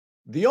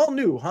The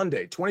all-new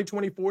Hyundai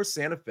 2024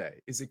 Santa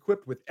Fe is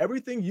equipped with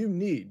everything you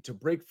need to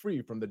break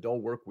free from the dull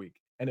work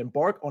week and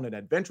embark on an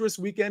adventurous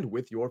weekend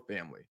with your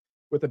family.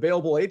 With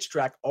available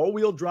H-Track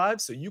all-wheel drive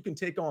so you can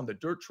take on the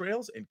dirt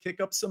trails and kick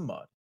up some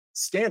mud.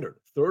 Standard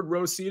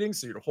third-row seating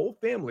so your whole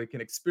family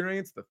can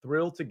experience the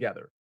thrill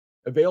together.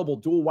 Available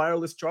dual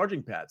wireless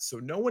charging pads so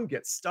no one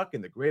gets stuck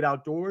in the great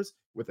outdoors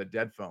with a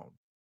dead phone.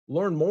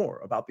 Learn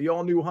more about the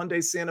all-new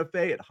Hyundai Santa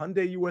Fe at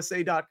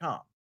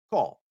HyundaiUSA.com.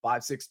 Call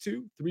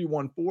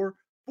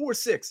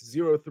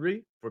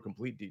 562-314-4603 for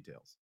complete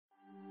details.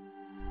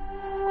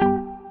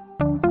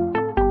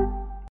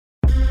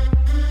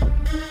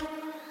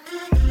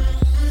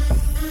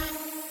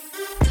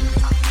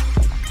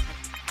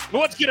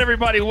 What's good,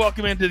 everybody?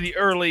 Welcome into the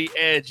Early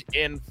Edge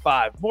in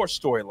 5. More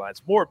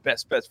storylines, more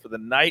best bets for the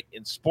night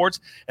in sports.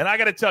 And I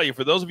got to tell you,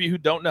 for those of you who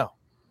don't know,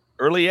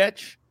 Early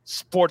Edge,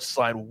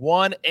 Sportsline,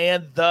 one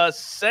and the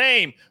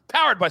same.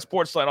 Powered by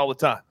Sportsline all the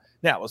time.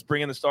 Now, let's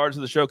bring in the stars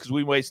of the show because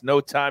we waste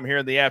no time here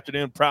in the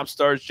afternoon. Prop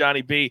stars,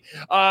 Johnny B.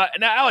 Now,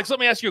 Alex, let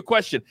me ask you a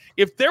question.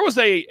 If there was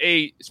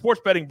a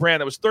sports betting brand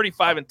that was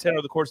 35-10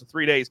 over the course of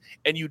 3 days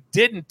and you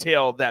didn't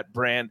tail that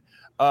brand,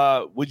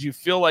 would you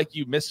feel like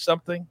you missed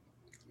something?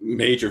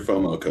 Major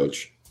FOMO,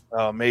 Coach.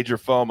 Oh, major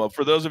FOMO.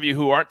 For those of you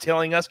who aren't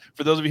tailing us,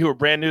 for those of you who are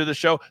brand new to the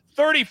show,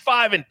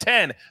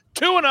 35-10,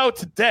 2-0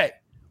 today.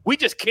 We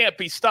just can't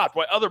be stopped.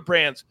 While other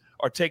brands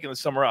are taking the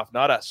summer off,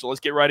 not us. So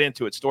let's get right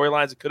into it.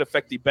 Storylines that could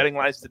affect the betting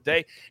lines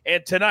today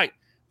and tonight.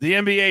 The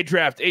NBA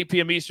draft, 8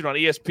 p.m. Eastern on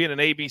ESPN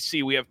and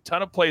ABC. We have a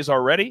ton of plays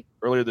already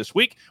earlier this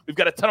week. We've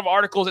got a ton of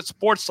articles at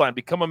Sportsline.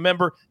 Become a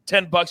member,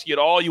 $10. You get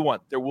all you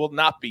want. There will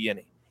not be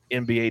any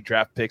NBA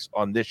draft picks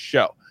on this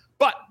show.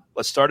 But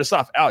let's start us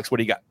off. Alex, what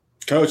do you got?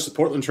 Coach, the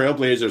Portland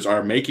Trailblazers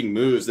are making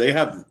moves. They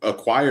have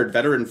acquired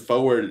veteran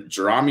forward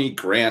Jerami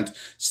Grant,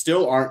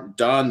 still aren't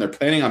done. They're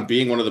planning on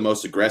being one of the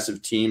most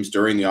aggressive teams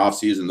during the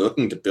offseason,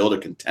 looking to build a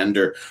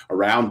contender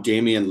around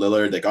Damian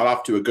Lillard. They got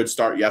off to a good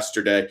start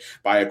yesterday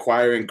by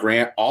acquiring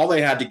Grant. All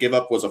they had to give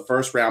up was a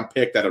first-round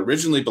pick that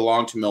originally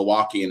belonged to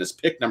Milwaukee and is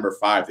pick number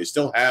 5. They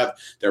still have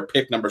their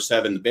pick number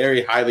 7,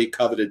 very highly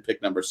coveted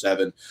pick number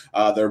 7.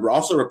 They're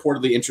also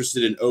reportedly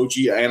interested in OG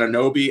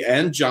Anunoby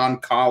and John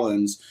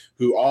Collins,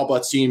 who all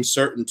but seems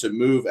certain to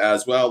move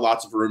as well.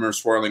 Lots of rumors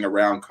swirling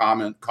around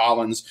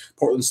Collins.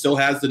 Portland still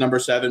has the number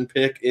 7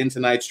 pick in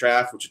tonight's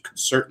draft, which could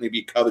certainly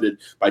be coveted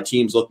by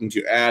teams looking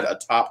to add a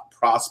top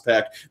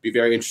prospect. Be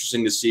very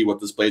interesting to see what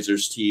this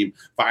Blazers team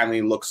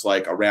finally looks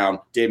like around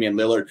Damian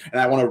Lillard. And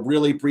I want to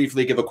really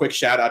briefly give a quick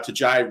shout out to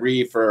Jai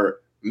Ree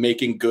for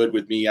making good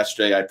with me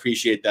yesterday. I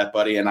appreciate that,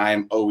 buddy, and I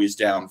am always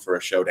down for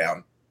a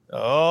showdown.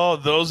 Oh,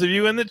 those of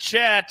you in the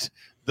chat,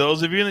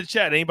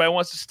 anybody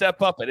wants to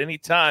step up at any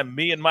time,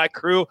 me and my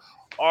crew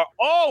are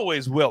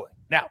always willing.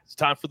 Now, it's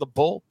time for the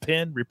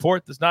bullpen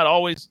report. That's not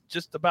always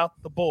just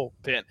about the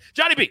bullpen.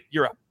 Johnny B,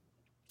 you're up.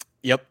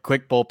 Yep,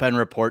 quick bullpen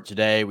report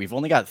today. We've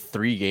only got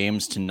 3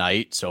 games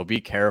tonight, so be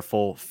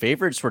careful.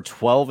 Favorites were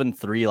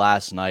 12-3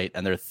 last night,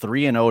 and they're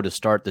 3-0 to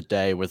start the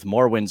day with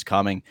more wins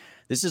coming.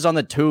 This is on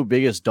the 2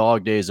 biggest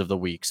dog days of the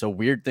week, so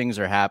weird things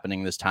are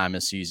happening this time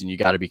of season. You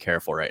got to be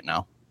careful right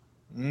now.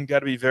 Got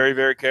to be very,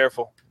 very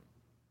careful.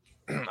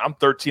 I'm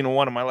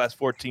 13-1 in my last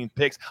 14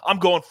 picks. I'm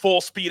going full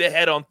speed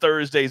ahead on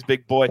Thursdays,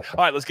 big boy. All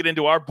right, let's get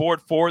into our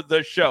board for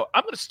the show.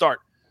 I'm going to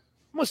start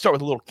with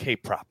a little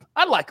K-prop.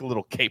 I like a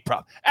little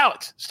K-prop.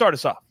 Alex, start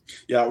us off.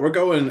 Yeah, we're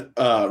going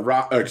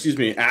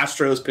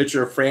Astros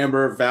pitcher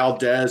Framber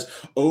Valdez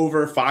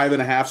over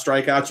 5.5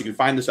 strikeouts. You can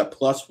find this at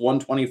plus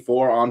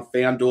 124 on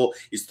FanDuel.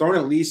 He's thrown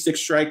at least 6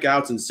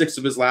 strikeouts in 6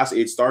 of his last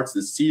 8 starts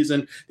this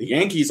season. The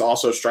Yankees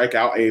also strike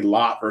out a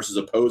lot versus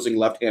opposing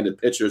left-handed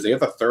pitchers. They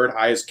have the 3rd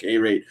highest K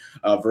rate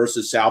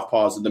versus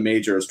southpaws in the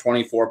majors,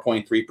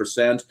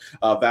 24.3%.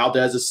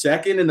 Valdez is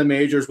 2nd in the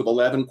majors with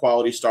 11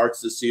 quality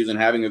starts this season,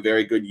 having a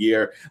very good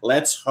year.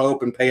 Let's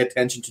hope and pay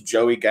attention to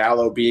Joey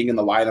Gallo being in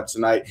the lineup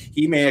tonight.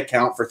 He may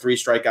account for 3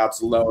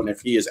 strikeouts alone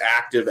if he is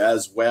active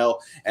as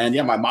well. And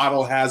yeah, my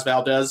model has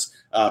Valdez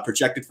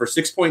projected for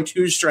 6.2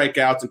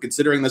 strikeouts. And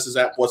considering this is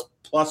at plus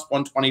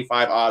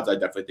 125 odds, I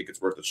definitely think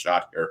it's worth a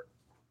shot here.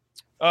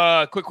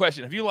 Quick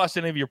question. Have you lost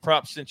any of your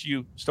props since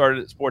you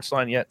started at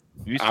Sportsline yet?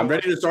 I'm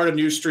ready to start a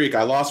new streak.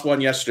 I lost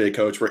one yesterday,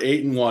 Coach. We're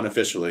 8-1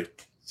 officially.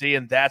 See,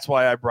 and that's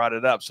why I brought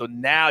it up. So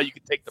now you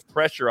can take the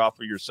pressure off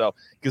of yourself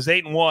because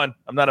 8-1,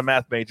 I'm not a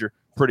math major,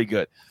 pretty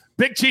good.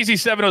 Big Cheesy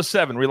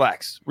 707,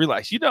 relax.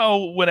 You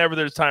know whenever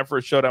there's time for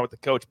a showdown with the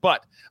coach,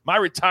 but my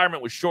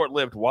retirement was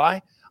short-lived.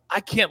 Why?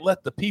 I can't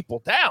let the people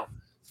down.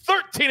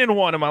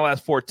 13-1 in my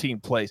last 14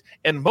 plays,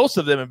 and most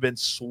of them have been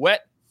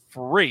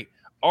sweat-free.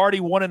 Already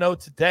 1-0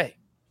 today.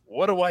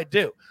 What do I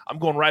do? I'm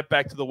going right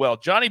back to the well.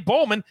 Johnny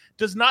Bowman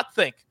does not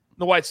think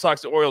the White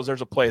Sox or Orioles,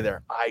 there's a play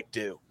there. I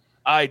do.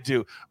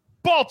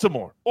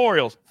 Baltimore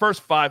Orioles,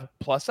 first 5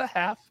 plus a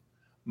half,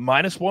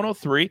 minus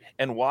 103.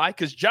 And why?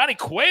 Because Johnny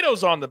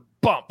Cueto's on the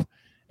bump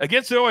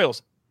against the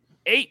Orioles.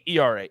 8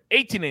 ERA,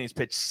 18 innings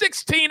pitched,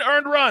 16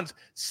 earned runs,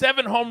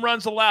 7 home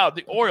runs allowed.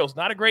 The Orioles,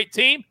 not a great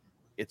team.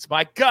 It's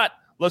my gut.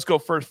 Let's go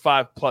first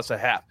 5 plus a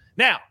half.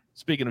 Now,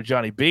 speaking of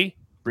Johnny B,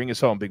 Bring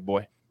us home, big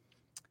boy.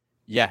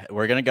 Yeah,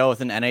 we're going to go with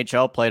an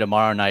NHL play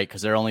tomorrow night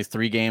because there are only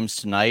 3 games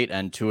tonight,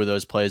 and 2 of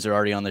those plays are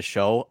already on the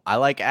show. I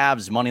like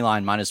Avs money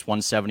line minus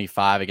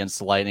 175 against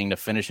the Lightning to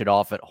finish it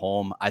off at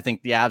home. I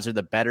think the Avs are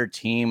the better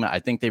team. I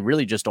think they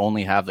really just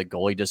only have the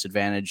goalie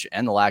disadvantage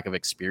and the lack of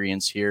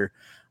experience here.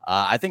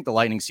 I think the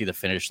Lightning see the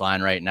finish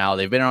line right now.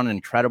 They've been on an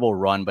incredible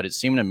run, but it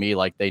seemed to me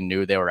like they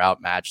knew they were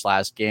outmatched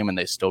last game, and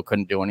they still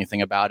couldn't do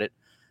anything about it.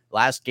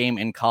 Last game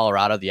in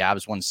Colorado, the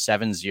Avs won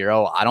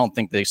 7-0. I don't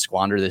think they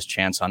squander this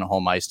chance on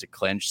home ice to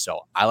clinch,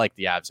 so I like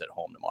the Avs at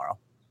home tomorrow.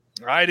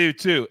 I do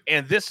too.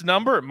 And this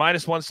number,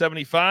 minus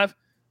 175,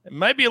 it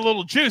might be a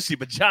little juicy,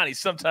 but Johnny,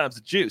 sometimes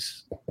the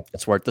juice.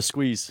 It's worth the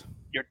squeeze.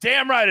 You're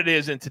damn right it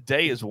is, and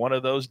today is one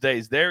of those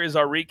days. There is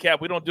our recap.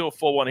 We don't do a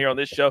full one here on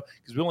this show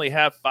because we only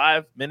have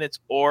 5 minutes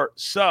or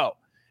so.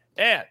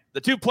 And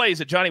the 2 plays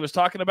that Johnny was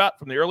talking about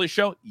from the early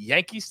show,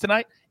 Yankees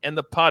tonight and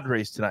the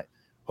Padres tonight.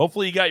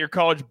 Hopefully you got your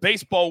college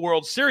baseball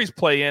World Series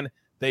play in.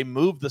 They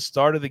moved the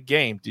start of the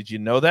game. Did you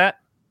know that?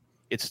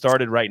 It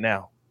started right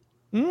now.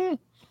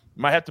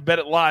 Might have to bet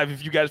it live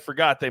if you guys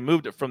forgot. They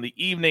moved it from the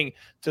evening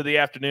to the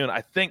afternoon,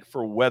 I think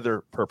for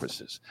weather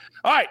purposes.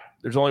 All right,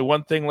 there's only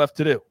one thing left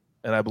to do,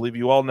 and I believe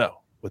you all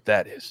know what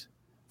that is.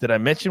 Did I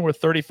mention we're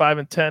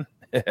 35-10?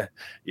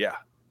 Yeah,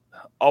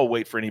 I'll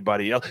wait for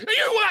anybody else.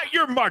 You want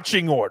your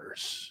marching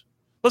orders.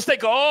 Let's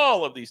take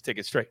all of these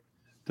tickets straight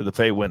to the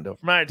pay window.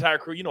 For my entire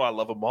crew, you know I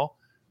love them all.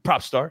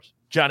 Prop stars,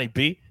 Johnny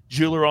B,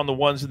 Jeweler on the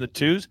 1s and the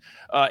 2s.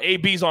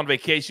 AB's on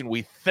vacation,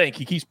 we think.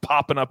 He keeps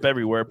popping up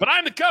everywhere. But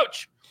I'm the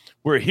coach.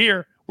 We're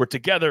here. We're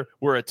together.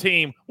 We're a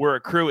team. We're a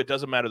crew. It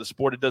doesn't matter the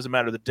sport. It doesn't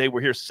matter the day.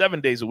 We're here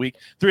 7 days a week,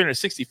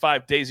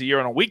 365 days a year.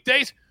 And on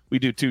weekdays, we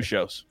do 2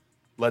 shows.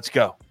 Let's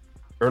go.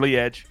 Early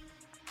Edge.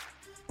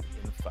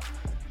 In 5.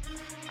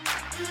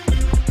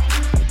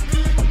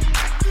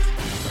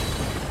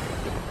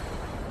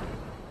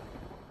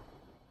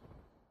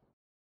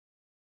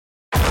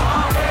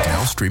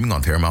 Streaming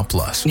on Paramount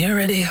Plus. You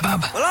ready,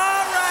 Bob? Well, all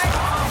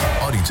right.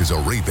 Audiences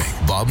are raving.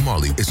 Bob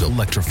Marley is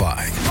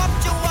electrifying.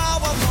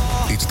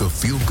 It's the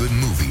feel-good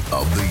movie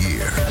of the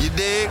year. You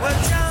dig?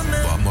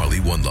 Bob Marley,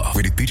 One Love.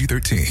 Rated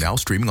PG-13. Now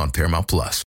streaming on Paramount Plus.